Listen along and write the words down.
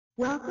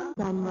Welcome,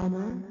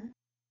 Gunrunner.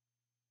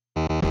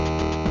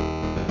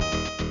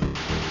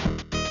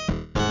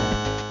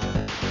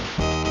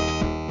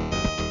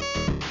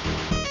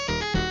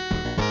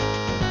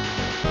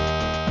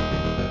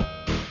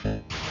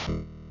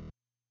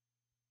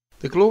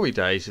 The glory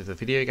days of the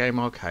video game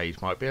arcade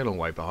might be a long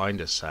way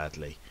behind us,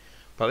 sadly,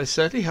 but they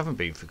certainly haven't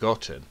been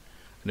forgotten,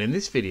 and in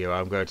this video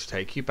I'm going to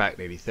take you back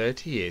nearly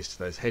 30 years to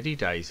those heady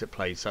days that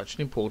played such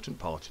an important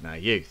part in our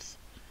youth.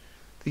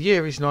 The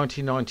year is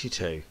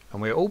 1992, and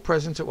we are all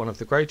present at one of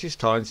the greatest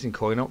times in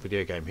coin-op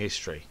video game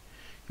history.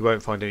 You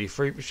won't find any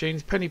fruit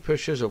machines, penny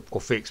pushers or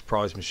fixed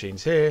prize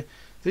machines here.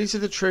 These are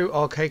the true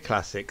arcade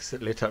classics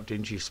that lit up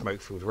dingy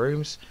smoke-filled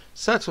rooms,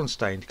 sat on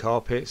stained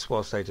carpets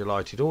whilst they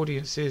delighted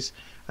audiences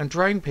and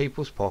drained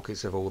people's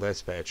pockets of all their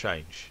spare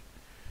change.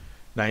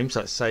 Names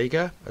like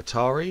Sega,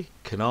 Atari,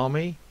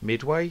 Konami,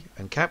 Midway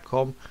and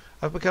Capcom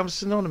have become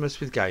synonymous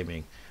with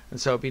gaming,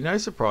 and so it will be no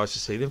surprise to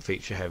see them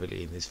feature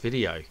heavily in this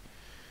video.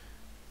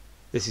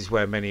 This is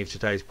where many of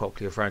today's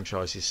popular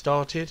franchises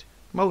started,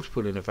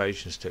 multiple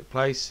innovations took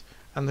place,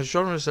 and the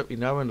genres that we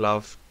know and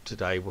love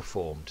today were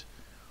formed.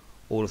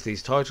 All of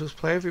these titles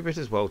play every bit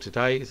as well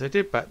today as they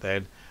did back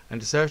then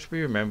and deserve to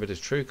be remembered as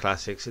true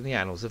classics in the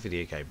annals of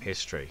video game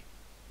history.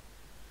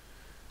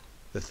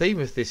 The theme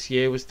of this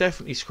year was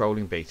definitely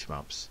scrolling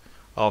beat-em-ups.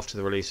 After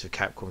the release of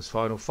Capcom's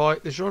Final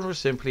Fight, the genre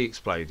simply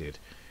exploded.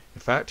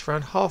 In fact,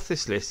 around half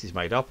this list is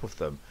made up of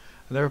them,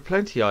 and there are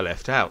plenty I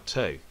left out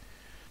too.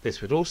 This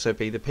would also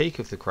be the peak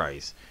of the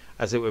craze,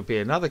 as it would be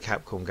another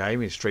Capcom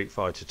game in Street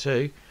Fighter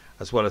 2,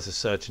 as well as a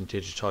certain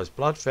digitised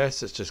Bloodfest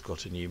that's just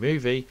got a new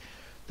movie,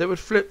 that would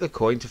flip the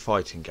coin to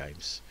fighting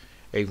games.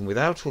 Even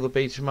without all the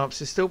beat-em-ups,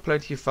 there's still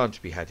plenty of fun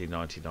to be had in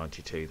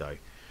 1992 though.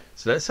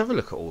 So let's have a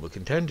look at all the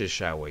contenders,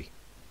 shall we?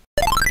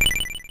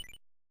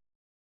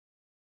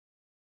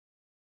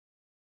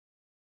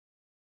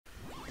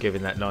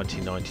 Given that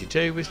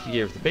 1992 was the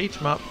year of the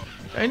beat-em-up,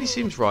 it only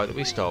seems right that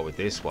we start with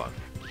this one.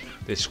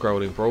 This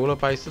scrolling brawler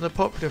based on a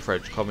popular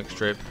French comic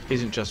strip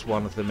isn't just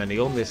one of the many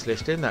on this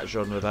list in that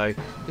genre though,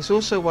 it's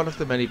also one of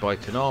the many by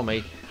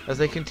Konami, as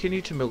they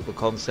continue to milk the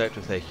concept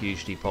of their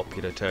hugely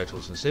popular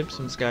Turtles and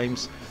Simpsons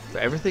games for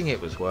everything it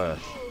was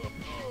worth.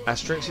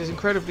 Asterix is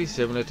incredibly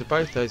similar to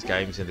both those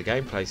games in the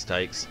gameplay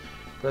stakes,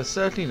 but it's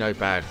certainly no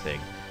bad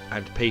thing,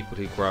 and people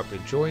who grew up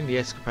enjoying the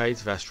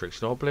escapades of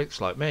Asterix and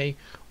Obelix like me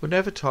will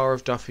never tire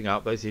of duffing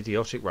up those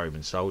idiotic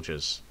Roman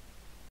soldiers.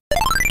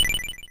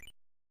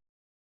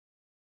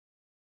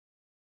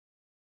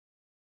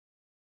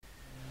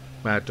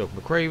 Mad Dog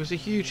McCree was a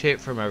huge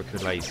hit for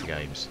American laser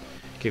games,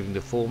 giving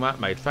the format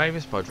made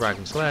famous by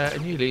Dragon's Lair a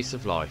new lease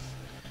of life.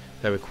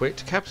 They were quick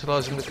to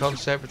capitalise on the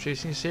concept,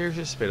 producing a series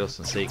of spin-offs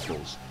and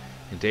sequels.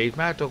 Indeed,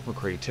 Mad Dog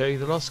McCree 2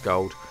 The Lost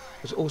Gold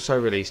was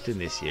also released in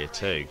this year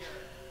too.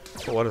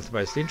 But one of the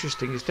most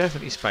interesting is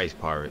definitely Space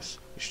Pirates,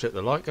 which took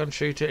the light gun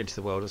shooter into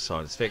the world of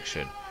science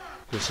fiction.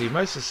 You'll see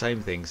most of the same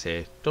things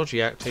here: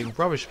 dodgy acting,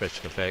 rubbish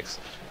special effects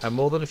and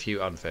more than a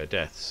few unfair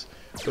deaths,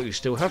 but you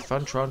still have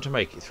fun trying to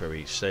make it through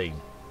each scene.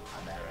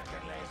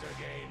 American Laser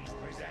Games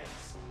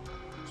presents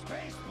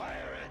Space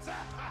Pirates!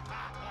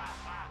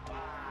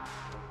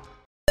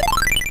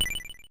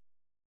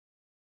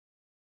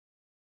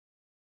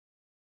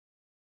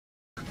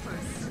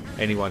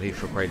 Anyone who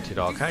frequented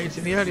arcades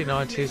in the early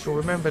 90s will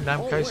remember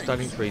Namco's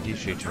stunning 3D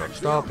shoot-'em-up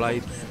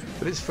Starblade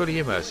with its fully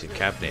immersive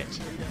cabinet.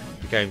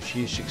 The game's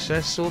huge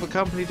success saw the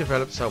company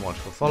develop so much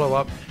for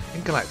follow-up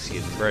in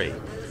Galaxian 3,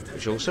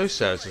 which also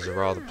serves as a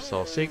rather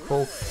bizarre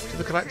sequel to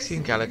the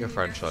Galaxian Galaga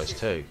franchise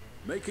too.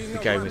 The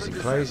game was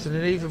enclosed in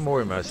an even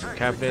more immersive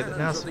cabinet that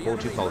now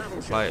supported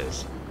multiple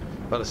players,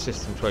 but the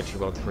System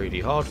 21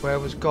 3D hardware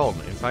was gone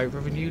in favour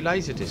of a new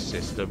Laserdisc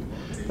system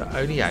that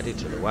only added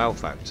to the wow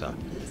factor.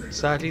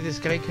 Sadly, this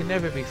game can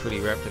never be fully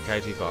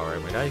replicated via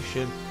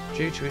emulation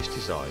due to its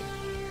design.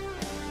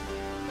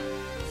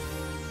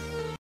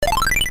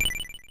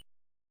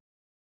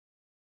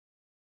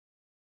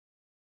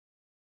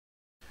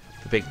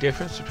 The big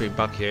difference between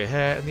Bucky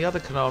O'Hare and the other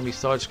Konami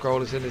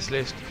side-scrollers in this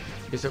list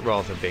is that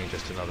rather than being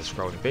just another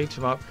scrolling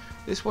beat-em-up,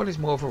 this one is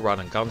more of a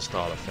run-and-gun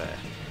style affair.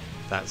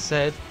 That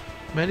said,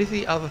 many of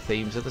the other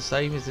themes are the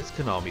same as its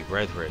Konami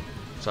brethren,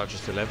 such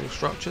as the level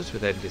structures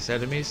with endless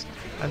enemies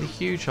and the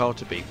huge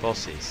hard-to-beat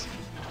bosses.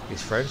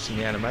 His friends from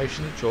the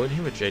animation that join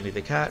him are Jenny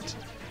the Cat,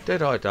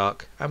 Dead-Eye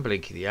Duck and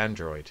Blinky the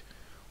Android.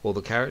 All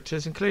the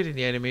characters, including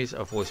the enemies,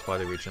 are voiced by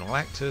the original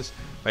actors,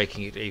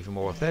 making it even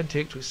more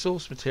authentic to its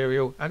source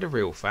material and a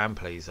real fan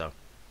pleaser.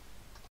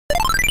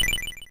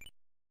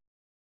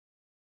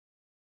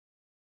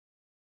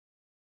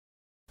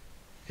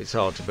 It's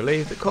hard to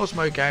believe that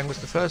Cosmo Gang was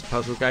the first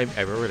puzzle game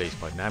ever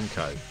released by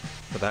Namco,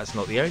 but that's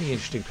not the only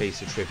interesting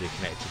piece of trivia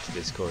connected to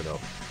this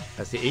coin-op,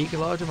 as the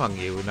eagle-eyed among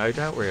you will no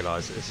doubt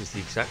realise that this is the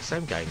exact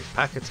same game as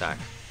Pack Attack.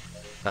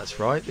 That's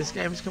right, this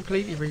game is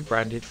completely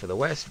rebranded for the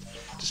West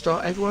to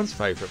star everyone's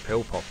favourite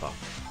pill popper.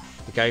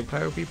 The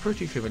gameplay will be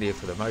pretty familiar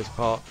for the most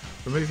part,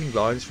 removing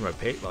lines from a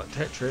pick like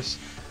Tetris,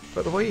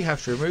 but the way you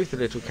have to remove the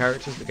little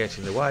characters that get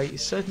in the way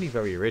is certainly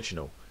very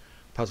original.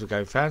 Puzzle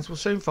game fans will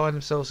soon find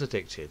themselves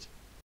addicted.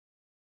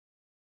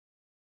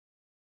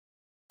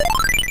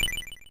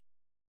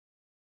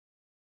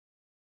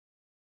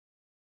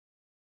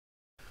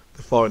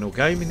 Final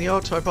game in the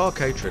R-Type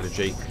arcade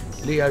trilogy,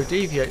 Leo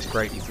deviates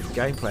greatly from the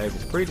gameplay of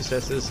its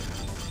predecessors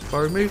by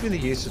removing the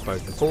use of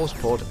both the Force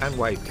Pod and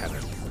Wave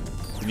Cannon.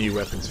 The new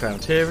weapons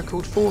found here are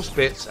called Force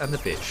Bits and the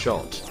Bit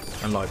Shot.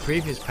 Unlike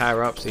previous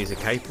power-ups, these are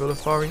capable of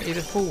firing either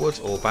forwards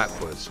or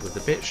backwards, with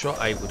the Bit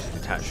Shot able to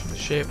detach from the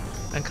ship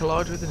and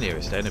collide with the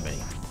nearest enemy.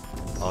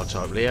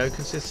 R-Type Leo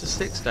consists of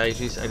 6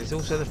 stages and is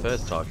also the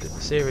first title in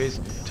the series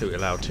to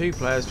allow 2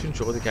 players to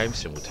enjoy the game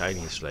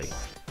simultaneously.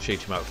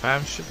 Shoot 'em up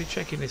fans should be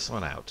checking this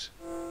one out.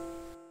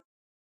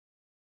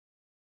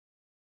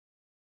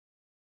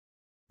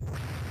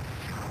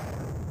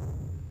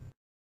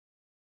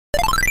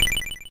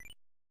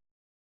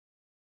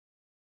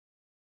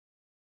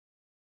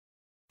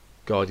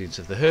 Guardians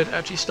of the Hood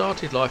actually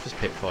started life as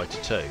Pit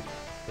Fighter 2,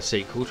 a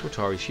sequel to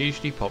Atari's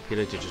hugely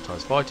popular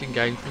digitised fighting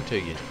game from 2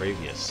 years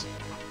previous.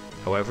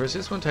 However, as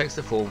this one takes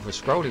the form of a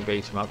scrolling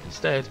beat 'em up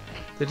instead,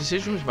 the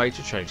decision was made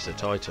to change the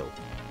title.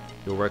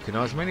 You'll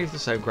recognise many of the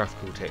same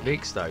graphical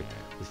techniques though,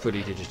 with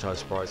fully digitised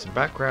sprites and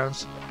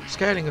backgrounds,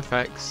 scaling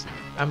effects,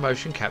 and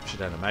motion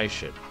captured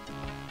animation.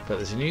 But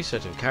there's a new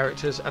set of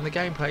characters and the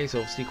gameplay is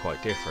obviously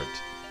quite different.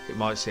 It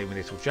might seem a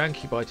little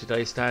janky by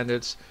today's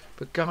standards,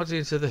 but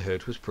Guardians of the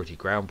Hood was pretty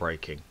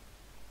groundbreaking.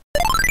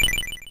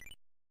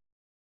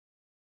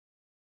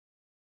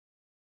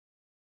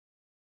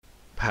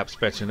 Perhaps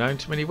better known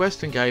to many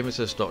Western gamers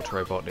as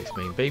Dr. Robotnik's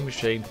Mean Bean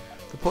Machine,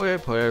 the Puyo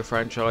Puyo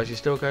franchise is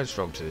still going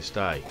strong to this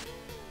day.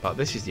 But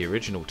this is the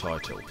original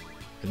title.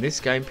 In this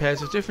game,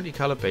 pairs of differently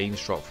coloured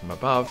beans drop from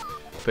above,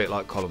 a bit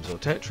like columns or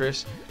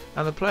Tetris,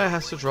 and the player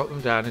has to drop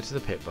them down into the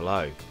pit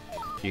below.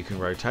 You can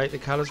rotate the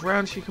colours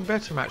round so you can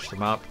better match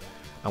them up,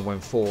 and when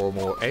 4 or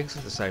more eggs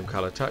of the same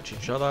colour touch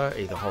each other,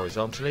 either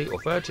horizontally or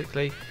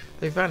vertically,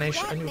 they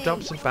vanish and you'll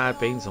dump some bad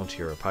beans onto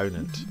your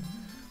opponent.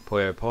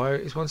 Puyo Puyo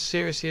is one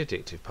seriously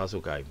addictive puzzle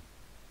game.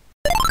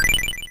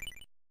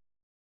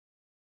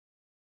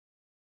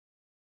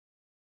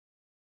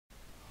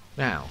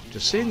 Now,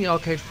 just seeing the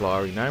arcade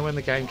flyer and knowing when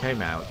the game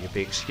came out, you'd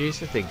be excused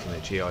for thinking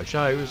that G.I.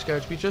 Joe was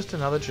going to be just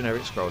another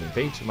generic scrolling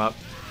beat 'em up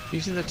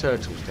using the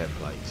Turtles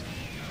template.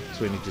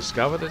 So when you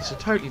discover that it's a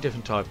totally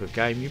different type of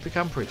game, you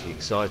become pretty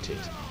excited.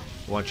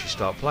 Once you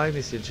start playing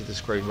this into the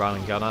screen run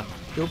and gunner,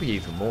 you'll be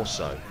even more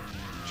so.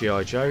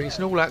 G.I. Joe is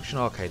an all-action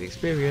arcade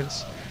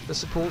experience that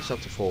supports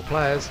up to 4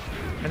 players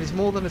and is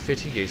more than a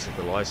fitting use of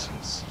the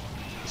licence.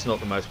 It's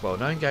not the most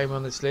well-known game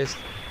on this list,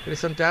 but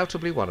it's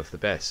undoubtedly one of the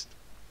best.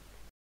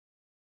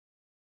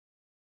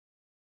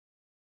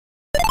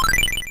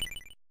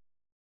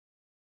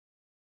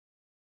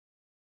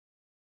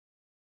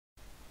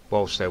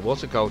 Whilst there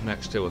was a Golden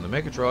Axe 2 on the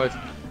Mega Drive,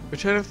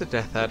 Return of the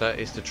Death Adder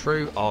is the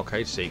true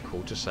arcade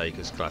sequel to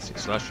Sega's classic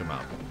slash 'em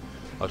up.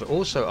 I'd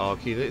also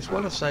argue that it's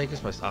one of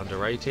Sega's most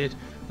underrated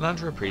and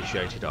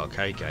underappreciated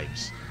arcade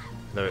games.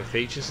 Though it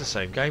features the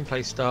same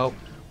gameplay style,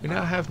 we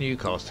now have new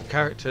cast of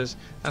characters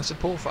and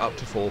support for up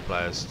to 4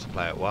 players to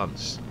play at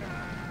once.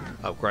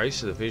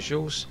 Upgrades to the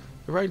visuals,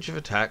 the range of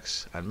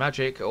attacks and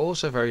magic are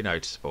also very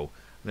noticeable,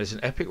 and there's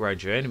an epic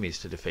range of enemies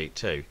to defeat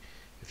too.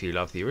 If you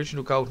love the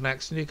original Golden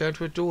Axe, then you're going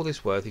to adore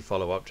this worthy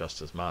follow-up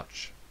just as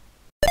much.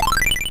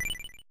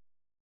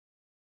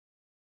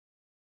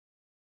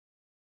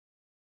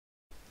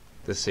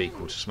 The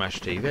sequel to Smash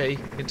TV,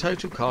 in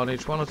Total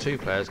Carnage, 1 or 2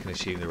 players can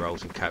assume the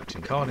roles of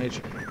Captain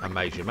Carnage and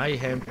Major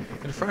Mayhem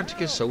in a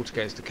frantic assault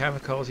against the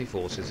kamikaze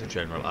forces of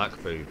General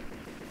Akboob.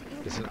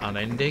 There's an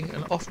unending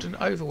and often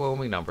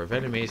overwhelming number of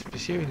enemies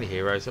pursuing the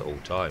heroes at all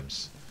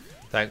times.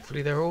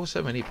 Thankfully, there are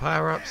also many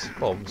power-ups,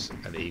 bombs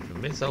and even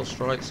missile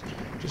strikes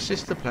to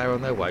assist the player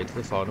on their way to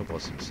the final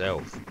boss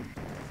himself.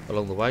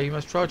 Along the way you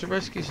must try to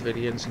rescue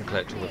civilians and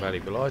collect all the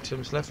valuable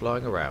items left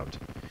lying around.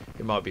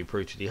 It might be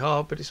brutally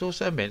hard, but it's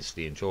also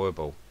immensely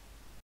enjoyable.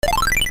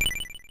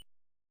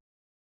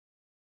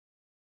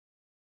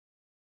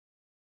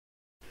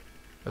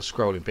 A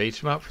scrolling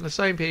beat 'em up from the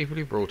same people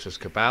who brought us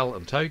Cabal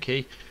and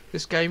Toki,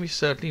 this game is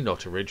certainly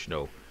not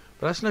original,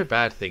 but that's no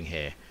bad thing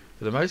here.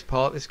 For the most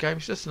part, this game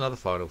is just another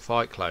Final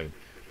Fight clone,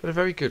 but a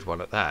very good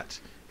one at that.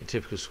 In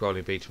typical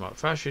scrolling beat 'em up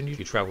fashion, you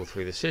travel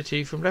through the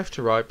city from left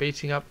to right,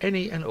 beating up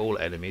any and all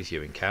enemies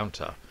you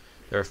encounter.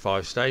 There are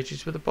 5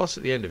 stages with a boss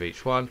at the end of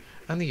each one,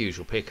 and the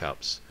usual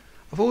pickups.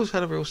 I've always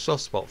had a real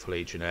soft spot for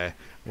Legionnaire,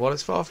 and while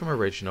it's far from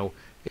original,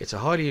 it's a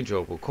highly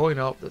enjoyable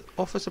coin-op that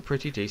offers a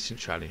pretty decent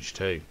challenge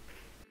too.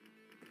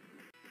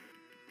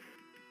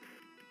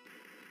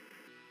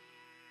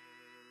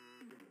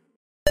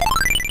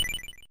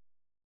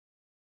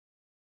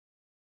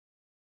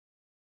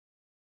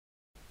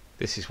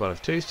 This is one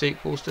of 2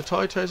 sequels to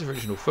Taito's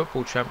original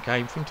Football Champ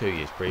game from 2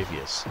 years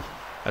previous.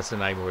 As the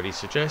name already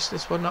suggests,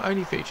 this one not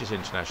only features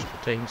international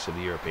teams from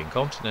the European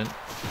continent,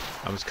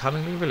 and was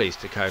cunningly released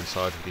to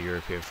coincide with the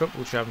European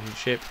Football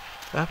Championship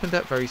that happened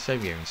that very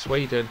same year in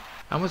Sweden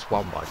and was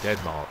won by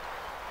Denmark.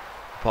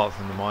 Apart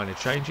from the minor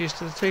changes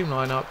to the team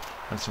lineup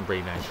and some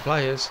renamed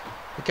players,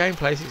 the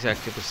gameplay is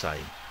exactly the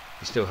same.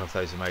 You still have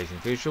those amazing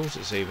visuals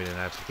that zoom in and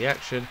out of the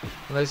action,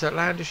 and those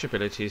outlandish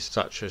abilities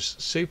such as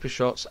super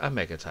shots and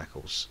mega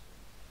tackles.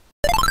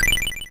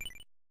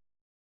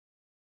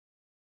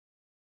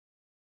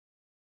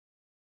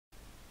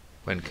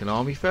 When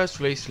Konami first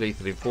released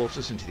Lethal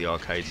Enforcers into the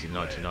arcades in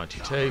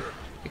 1992,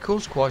 it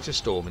caused quite a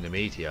storm in the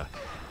media,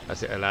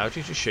 as it allowed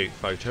you to shoot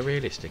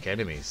photorealistic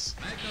enemies.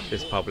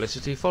 This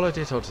publicity followed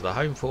it onto the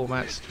home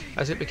formats,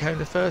 as it became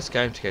the first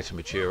game to get a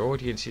mature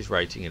audience's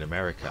rating in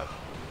America.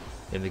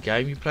 In the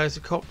game you play as a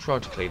cop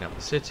trying to clean up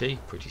the city,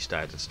 pretty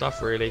standard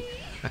stuff really,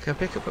 and can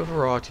pick up a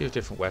variety of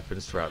different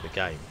weapons throughout the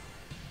game.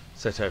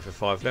 Set over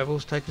 5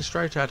 levels taken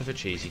straight out of a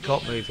cheesy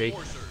cop movie,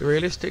 the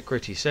realistic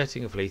gritty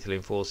setting of Lethal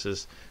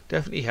Enforcers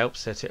definitely helps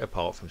set it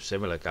apart from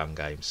similar gun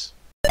games.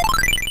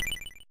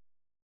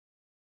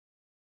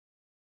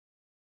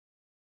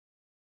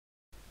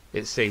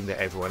 It seemed that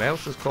everyone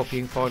else was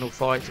copying Final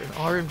Fight and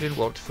Irem didn't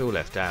want to feel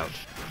left out,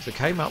 so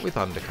came up with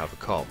Undercover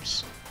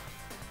Cops.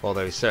 While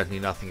there is certainly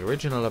nothing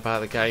original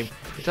about the game,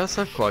 it does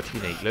have quite a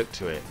unique look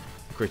to it.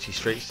 The gritty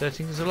street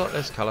setting is a lot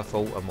less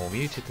colourful and more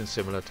muted than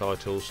similar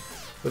titles,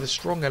 with a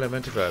strong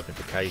element of urban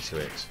decay to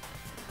it.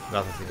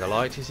 Another thing I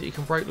liked is that you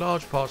can break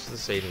large parts of the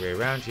scenery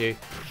around you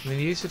and then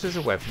use it as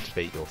a weapon to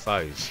beat your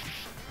foes.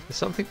 There's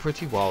something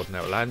pretty wild and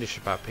outlandish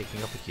about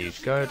picking up a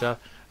huge girder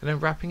and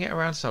then wrapping it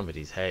around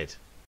somebody's head.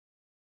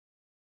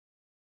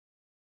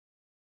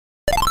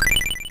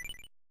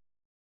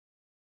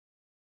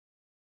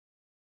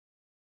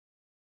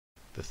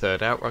 The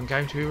third Outrun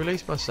game to be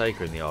released by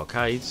Sega in the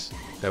arcades.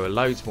 There were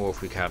loads more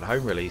if we count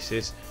home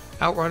releases.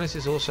 Outrunners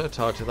is also a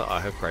title that I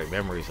have great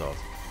memories of.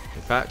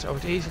 In fact, I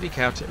would easily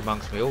count it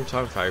amongst my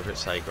all-time favourite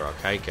Sega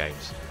arcade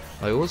games.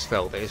 I always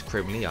felt that it's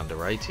criminally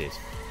underrated.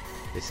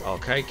 This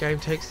arcade game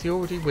takes the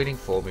already winning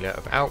formula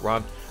of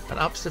Outrun and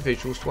ups the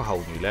visuals to a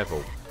whole new level,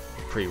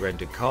 with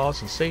pre-rendered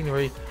cars and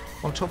scenery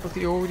on top of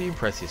the already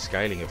impressive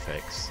scaling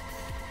effects.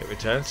 It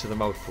returns to the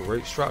multiple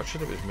route structure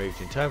that was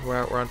moved in Turbo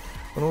Outrun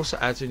and also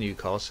adds a new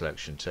car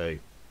selection too.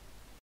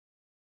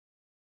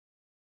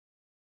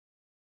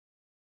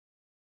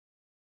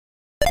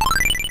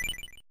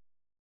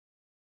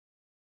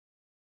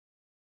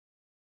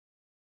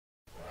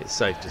 It's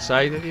safe to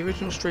say that the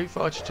original Street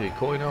Fighter II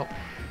coin-op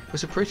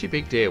was a pretty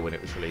big deal when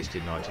it was released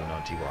in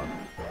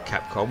 1991.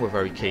 Capcom were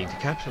very keen to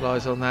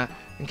capitalise on that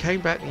and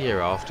came back the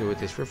year after with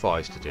this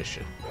revised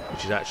edition,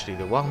 which is actually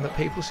the one that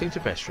people seem to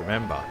best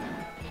remember.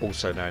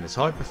 Also known as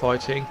Hyper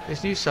Fighting,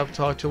 this new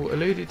subtitle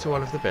alluded to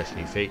one of the best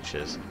new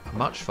features, a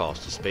much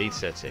faster speed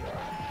setting.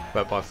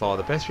 But by far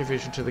the best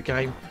revision to the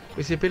game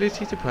was the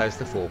ability to play as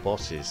the 4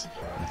 bosses,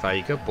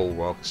 Vega,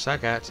 Balrog,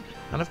 Sagat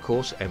and of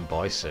course M.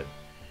 Bison.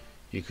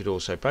 You could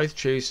also both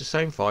choose the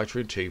same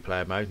fighter in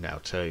 2-player mode now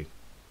too.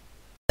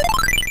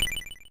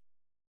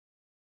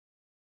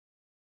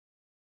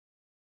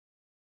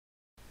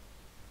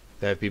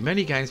 There have been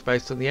many games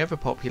based on the ever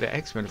popular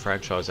X-Men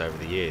franchise over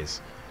the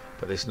years,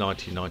 but this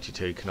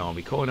 1992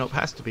 Konami coin-op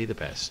has to be the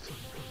best.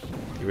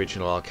 The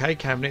original arcade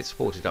cabinet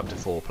supported up to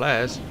 4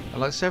 players, and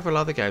like several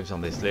other games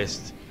on this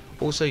list,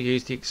 also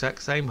used the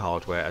exact same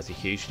hardware as the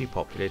hugely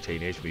popular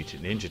Teenage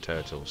Mutant Ninja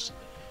Turtles.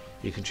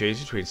 You can choose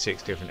between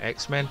 6 different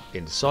X-Men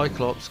in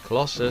Cyclops,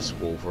 Colossus,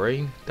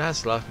 Wolverine,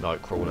 Dazzler,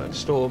 Nightcrawler and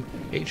Storm,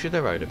 each with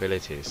their own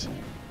abilities.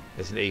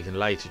 There's an even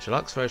later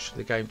deluxe version of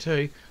the game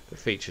too that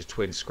features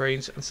twin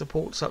screens and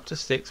supports up to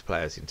 6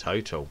 players in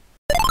total.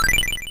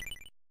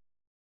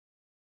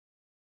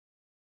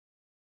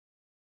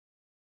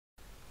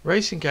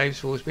 Racing games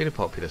have always been a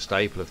popular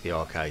staple of the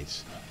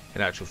arcades.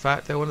 In actual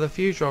fact, they're one of the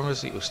few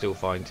genres that you'll still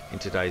find in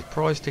today's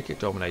prize ticket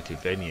dominated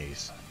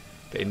venues.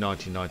 But in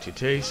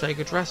 1992,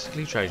 Sega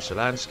drastically changed the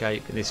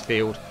landscape in this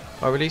field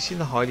by releasing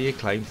the highly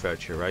acclaimed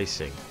Virtua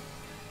Racing.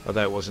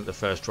 Although it wasn't the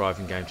first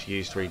driving game to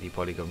use 3D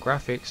polygon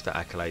graphics, that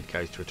accolade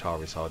goes to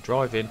Atari's Hard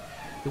Driving,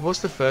 it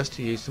was the first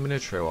to use them in a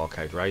true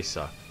arcade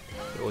racer.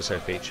 It also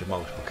featured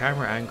multiple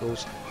camera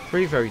angles,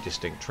 3 very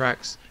distinct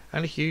tracks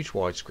and a huge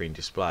widescreen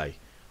display.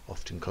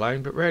 Often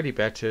cloned but rarely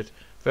bettered,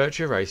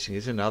 Virtua Racing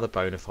is another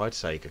bona fide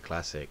Sega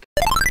classic.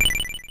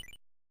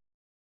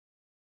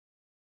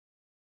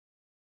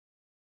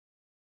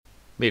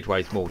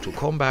 Midway's Mortal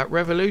Kombat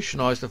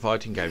revolutionised the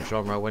fighting game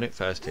genre when it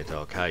first hit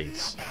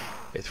arcades.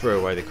 It threw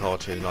away the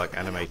cartoon-like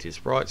animated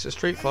sprites of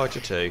Street Fighter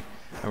II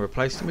and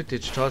replaced them with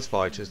digitised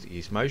fighters that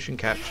use motion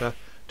capture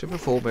to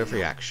perform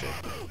every action.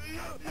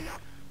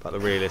 But the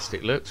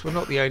realistic looks were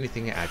not the only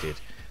thing it added.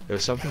 There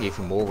was something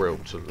even more real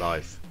to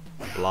life: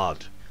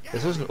 blood.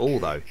 This wasn't all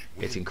though,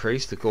 it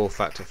increased the gore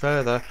factor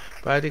further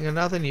by adding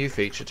another new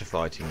feature to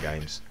fighting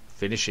games: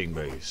 finishing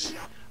moves.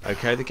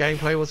 Okay, the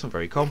gameplay wasn't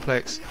very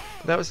complex,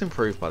 but that was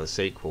improved by the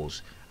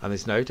sequels, and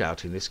there's no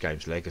doubt in this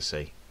game's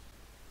legacy.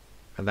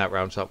 And that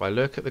rounds up my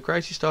look at the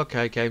greatest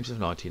arcade games of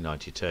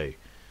 1992.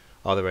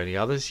 Are there any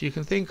others you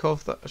can think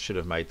of that should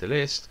have made the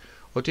list,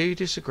 or do you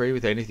disagree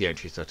with any of the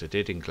entries that I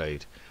did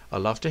include?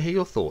 I'd love to hear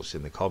your thoughts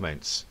in the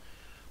comments.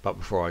 But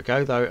before I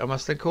go though, I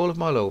must thank all of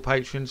my loyal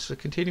patrons for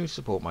continuing to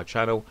support my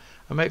channel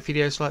and make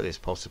videos like this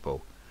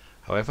possible.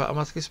 However, I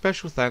must give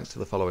special thanks to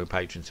the following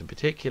patrons in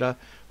particular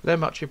for their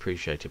much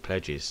appreciated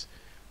pledges: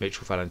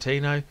 Mitchell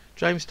Valentino,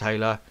 James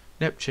Taylor,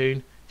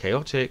 Neptune,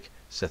 Chaotic,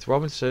 Seth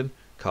Robinson,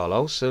 Carl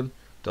Olsen,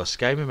 Dos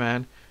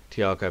Gamerman,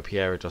 Tiago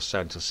Piera dos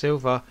Santos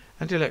Silva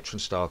and Electron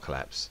Star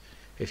Collapse.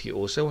 If you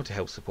also want to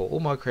help support all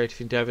my creative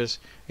endeavours,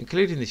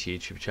 including this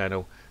YouTube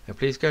channel, then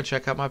please go and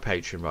check out my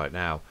Patreon right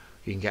now.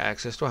 You can get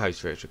access to a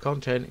host of extra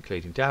content,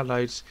 including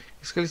downloads,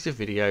 exclusive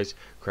videos,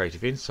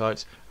 creative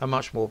insights, and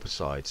much more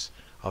besides.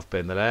 I've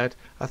been the Laird.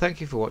 I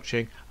thank you for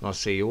watching, and I'll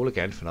see you all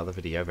again for another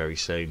video very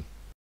soon.